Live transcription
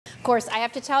Of course, I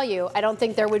have to tell you, I don't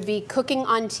think there would be cooking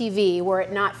on TV were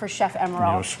it not for Chef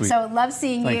Emeril. You're sweet. So love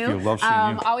seeing Thank you. Love seeing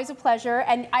you. Always a pleasure.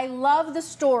 And I love the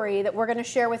story that we're going to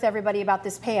share with everybody about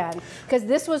this pan, because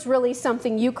this was really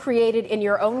something you created in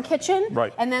your own kitchen,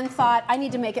 right? And then thought, I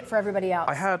need to make it for everybody else.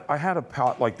 I had a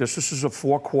pot like this. This is a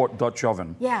 4-quart Dutch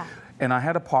oven. Yeah. And I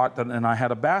had a pot and I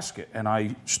had a basket, and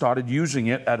I started using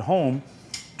it at home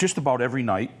just about every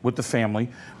night with the family,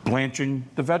 blanching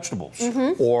the vegetables,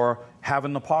 or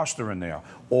having the pasta in there,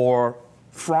 or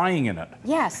frying in it.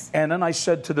 Yes. And then I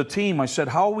said to the team, I said,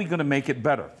 how are we going to make it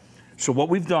better? So what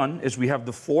we've done is we have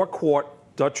the 4-quart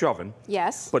Dutch oven.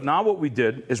 Yes. But now what we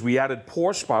did is we added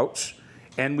pour spouts,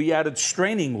 and we added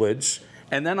straining lids,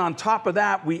 and then on top of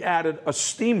that, we added a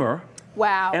steamer.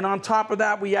 Wow. And on top of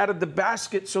that, we added the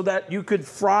basket so that you could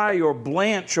fry or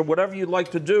blanch or whatever you'd like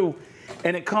to do.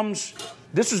 And it comes,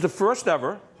 this is the first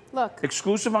ever, look,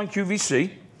 exclusive on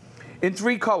QVC, in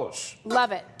 3 colors.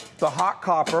 Love it. The hot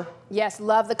copper. Yes,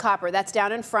 love the copper. That's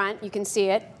down in front. You can see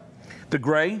it. The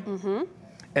gray.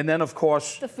 And then, of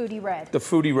course, the foodie red. The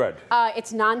foodie red.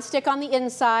 It's non-stick on the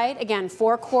inside. Again,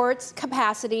 4 quarts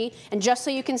capacity. And just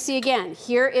so you can see again,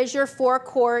 here is your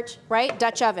 4-quart, right,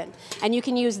 Dutch oven. And you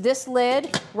can use this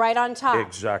lid right on top.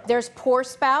 Exactly. There's pour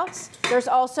spouts. There's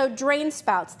also drain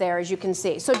spouts there, as you can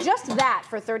see. So just that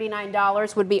for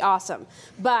 $39 would be awesome.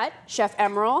 But Chef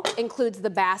Emeril includes the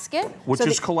basket. Which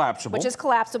is collapsible. Which is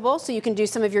collapsible, so you can do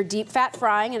some of your deep fat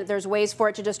frying, and there's ways for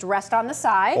it to just rest on the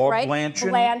side, or right?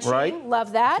 Blanching, right?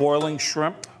 Love that. Boiling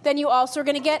shrimp. Then you also are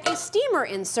going to get a steamer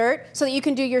insert so that you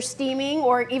can do your steaming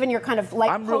or even your kind of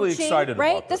light I'm really poaching, excited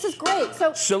right? about this. This is great.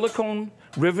 So silicone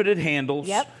riveted handles.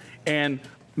 Yep. And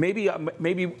maybe I'm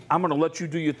going to let you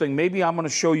do your thing. Maybe I'm going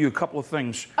to show you a couple of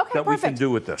things that we can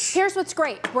do with this. Here's what's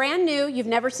great. Brand new. You've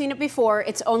never seen it before.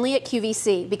 It's only at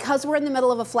QVC. Because we're in the middle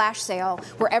of a flash sale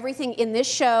where everything in this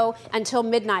show until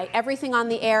midnight, everything on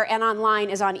the air and online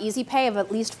is on Easy Pay of at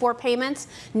least 4 payments.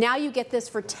 Now you get this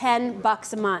for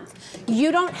 $10 a month.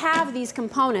 You don't have these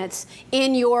components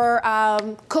in your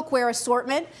cookware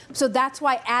assortment, so that's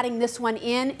why adding this one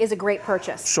in is a great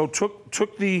purchase. So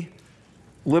took the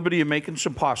liberty of making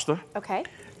some pasta. Okay.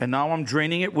 And now I'm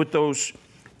draining it with those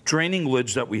draining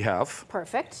lids that we have.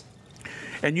 Perfect.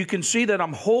 And you can see that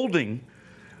I'm holding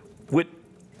with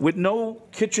no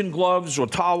kitchen gloves or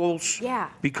towels. Yeah.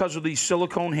 Because of these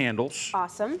silicone handles.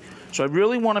 Awesome. So I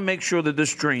really want to make sure that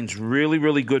this drains really,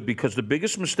 really good, because the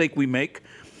biggest mistake we make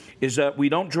is that we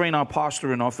don't drain our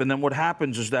pasta enough, and then what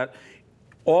happens is that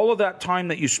all of that time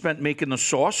that you spent making the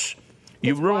sauce,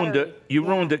 you ruined it. You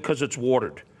ruined it because it's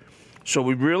watered. So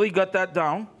we really got that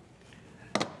down.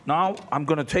 Now I'm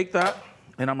going to take that,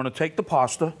 and I'm going to take the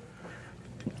pasta,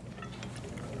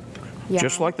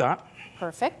 just like that.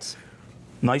 Perfect.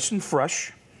 Nice and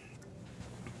fresh.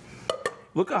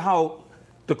 Look at how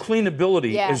the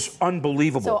cleanability is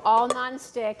unbelievable. So all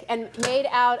non-stick and made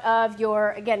out of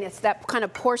your, again, it's that kind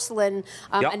of porcelain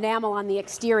enamel on the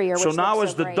exterior. So which now looks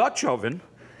as the Dutch oven,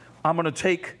 I'm going to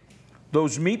take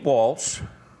those meatballs.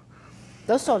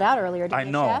 Those sold out earlier, didn't I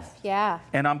know. Chef? Yeah.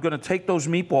 And I'm going to take those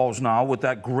meatballs now with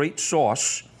that great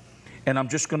sauce, and I'm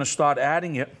just going to start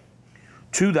adding it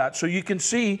to that. So you can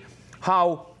see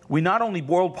how we not only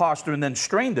boiled pasta and then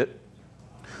strained it,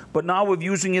 but now we're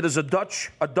using it as a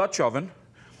Dutch oven.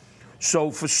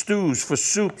 So for stews, for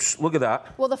soups, look at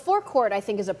that. Well, the 4-quart, I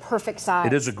think, is a perfect size.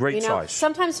 It is a great size.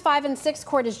 Sometimes 5 and 6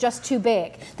 quart is just too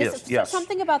big. Yes.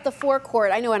 Something about the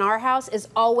 4-quart, I know in our house, is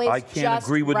always I can't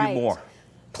agree with you more.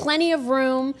 Plenty of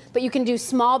room, but you can do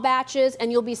small batches,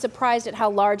 and you'll be surprised at how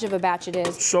large of a batch it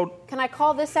is. So, can I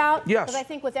call this out? Yes. Because I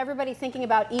think with everybody thinking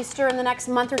about Easter in the next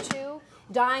month or two,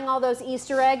 dyeing all those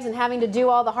Easter eggs and having to do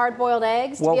all the hard-boiled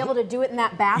eggs, to be able to do it in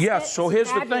that basket. Yes, so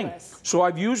here's the thing. So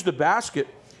I've used the basket,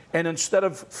 and instead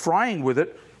of frying with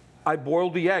it, I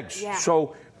boiled the eggs. Yeah.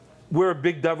 So we're a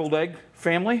big deviled egg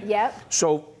family. Yep.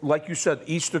 So like you said,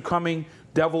 Easter coming,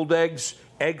 deviled eggs,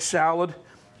 egg salad.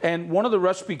 And one of the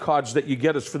recipe cards that you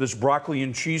get is for this broccoli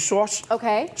and cheese sauce.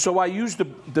 Okay. So I used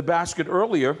the basket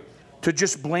earlier to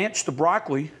just blanch the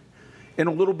broccoli in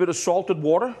a little bit of salted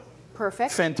water.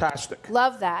 Perfect. Fantastic.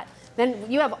 Love that.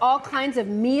 Then you have all kinds of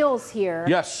meals here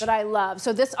that I love.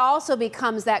 So this also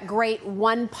becomes that great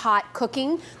one-pot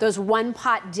cooking, those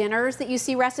one-pot dinners that you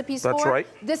see recipes for. That's right.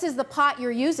 This is the pot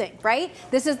you're using, right?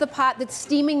 This is the pot that's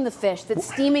steaming the fish,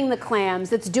 that's steaming the clams,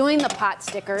 that's doing the pot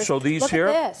stickers. So these Look here,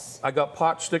 at this. I got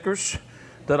pot stickers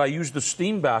that I used the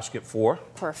steam basket for.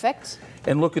 Perfect.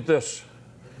 And look at this.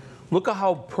 Look at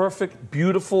how perfect,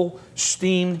 beautiful,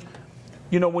 steamed.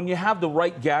 You know, when you have the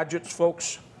right gadgets,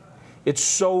 folks, it's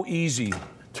so easy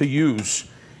to use.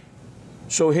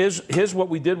 So here's what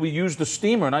we did. We used the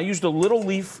steamer, and I used a little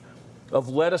leaf of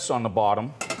lettuce on the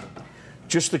bottom,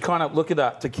 just to kind of, look at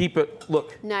that, to keep it,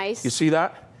 look. Nice. You see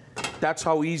that? That's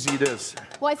how easy it is.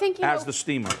 Well, I think, as the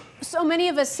steamer. So many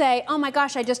of us say, oh my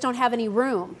gosh, I just don't have any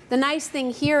room. The nice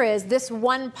thing here is this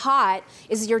one pot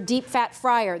is your deep fat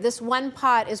fryer. This one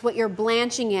pot is what you're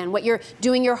blanching in, what you're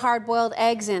doing your hard-boiled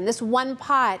eggs in. This one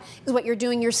pot is what you're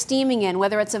doing your steaming in,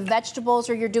 whether it's of vegetables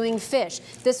or you're doing fish.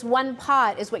 This one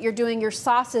pot is what you're doing your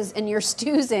sauces and your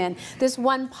stews in. This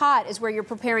one pot is where you're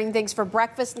preparing things for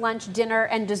breakfast, lunch, dinner,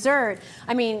 and dessert.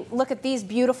 I mean, look at these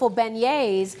beautiful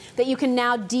beignets that you can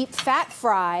now deep fat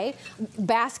fry,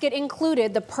 basket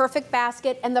included, the perfect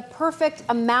basket and the perfect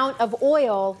amount of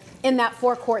oil in that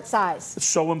 4-quart size. It's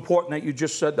so important that you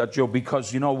just said that, Joe,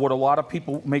 because you know what a lot of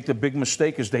people make the big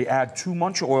mistake is they add too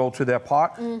much oil to their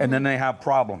pot and then they have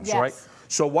problems, yes. right?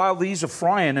 So while these are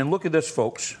frying, and look at this,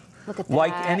 folks. Look at that.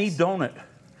 Like any donut,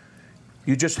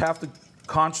 you just have to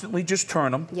constantly just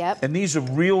turn them. Yep. And these are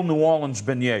real New Orleans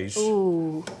beignets.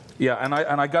 Ooh. Yeah, and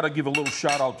I got to give a little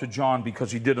shout out to John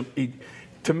because he did them.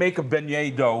 To make a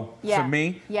beignet dough, for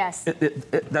me, yes.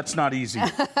 That's not easy.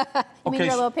 You mean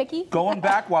you're a little picky? Going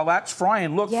back while that's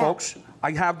frying, look, folks,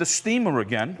 I have the steamer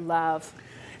again. Love.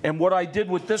 And what I did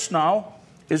with this now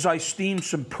is I steamed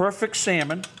some perfect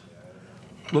salmon.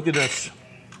 Look at this.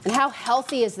 And how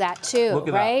healthy is that, too, Look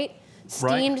at right? that.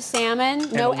 Steamed salmon,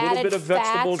 and no a little added bit of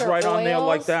vegetables fats or right on there oils.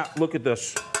 like that. Look at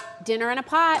this. Dinner in a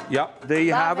pot. Yep, there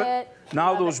you Love have it.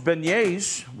 Now those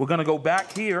beignets, we're going to go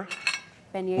back here.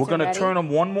 Beignets We're going to turn them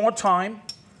one more time.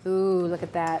 Ooh, look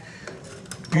at that.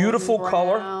 Beautiful Golden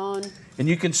color. brown. And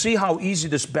you can see how easy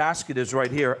this basket is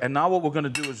right here. And now what we're going to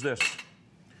do is this.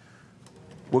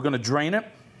 We're going to drain it.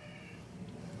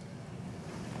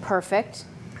 Perfect.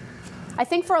 I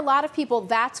think for a lot of people,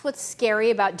 that's what's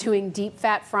scary about doing deep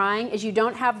fat frying is you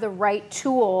don't have the right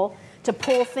tool to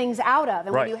pull things out of.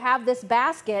 And when you have this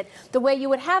basket, the way you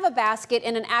would have a basket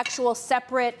in an actual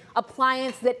separate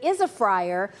appliance that is a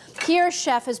fryer, here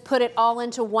Chef has put it all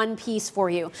into one piece for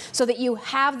you so that you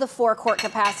have the 4-quart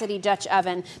capacity Dutch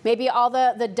oven. Maybe all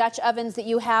the Dutch ovens that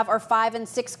you have are 5 and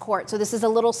 6 quart, so this is a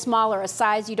little smaller, a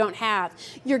size you don't have.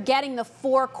 You're getting the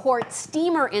 4-quart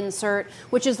steamer insert,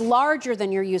 which is larger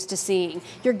than you're used to seeing.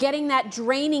 You're getting that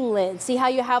draining lid. See how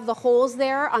you have the holes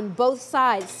there on both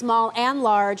sides, small and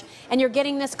large, and you're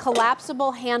getting this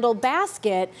collapsible handle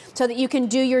basket so that you can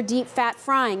do your deep fat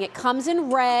frying. It comes in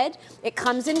red, it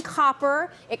comes in copper,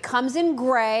 it comes in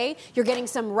gray. You're getting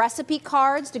some recipe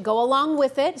cards to go along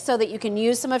with it so that you can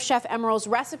use some of Chef Emeril's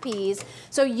recipes.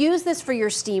 So use this for your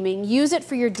steaming, use it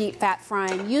for your deep fat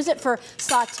frying, use it for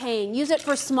sauteing, use it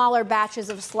for smaller batches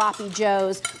of sloppy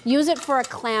joes, use it for a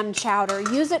clam chowder,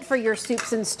 use it for your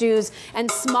soups and stews and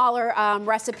smaller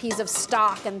recipes of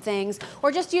stock and things,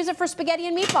 or just use it for spaghetti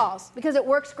and meatballs because it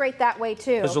works great that way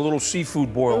too. There's a little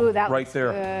seafood boil right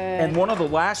there. Good. And one of the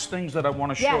last things that I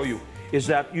want to show you is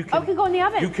that you can, can go in the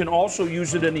oven. You can also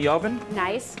use it in the oven.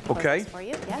 Nice. Okay. For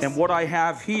you. Yes. And what I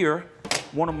have here,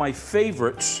 one of my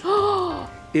favorites,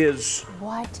 is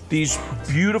these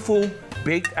beautiful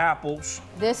baked apples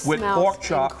with pork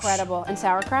chops. Incredible. And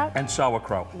sauerkraut? And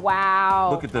sauerkraut. Wow.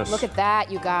 Look at this. Look at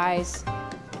that, you guys.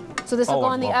 So this will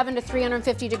go in the oven to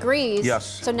 350 degrees. Yes.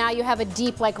 So now you have a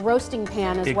deep, like, roasting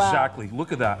pan as well. Exactly.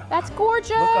 Look at that. That's gorgeous.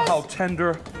 Look at how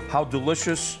tender, how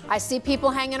delicious. I see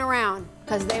people hanging around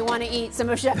because they want to eat some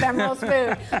of Chef Emeril's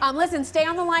food. Listen, stay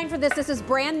on the line for this. This is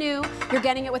brand new. You're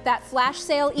getting it with that flash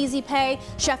sale, easy pay.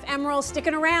 Chef Emeril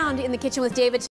sticking around in the kitchen with David.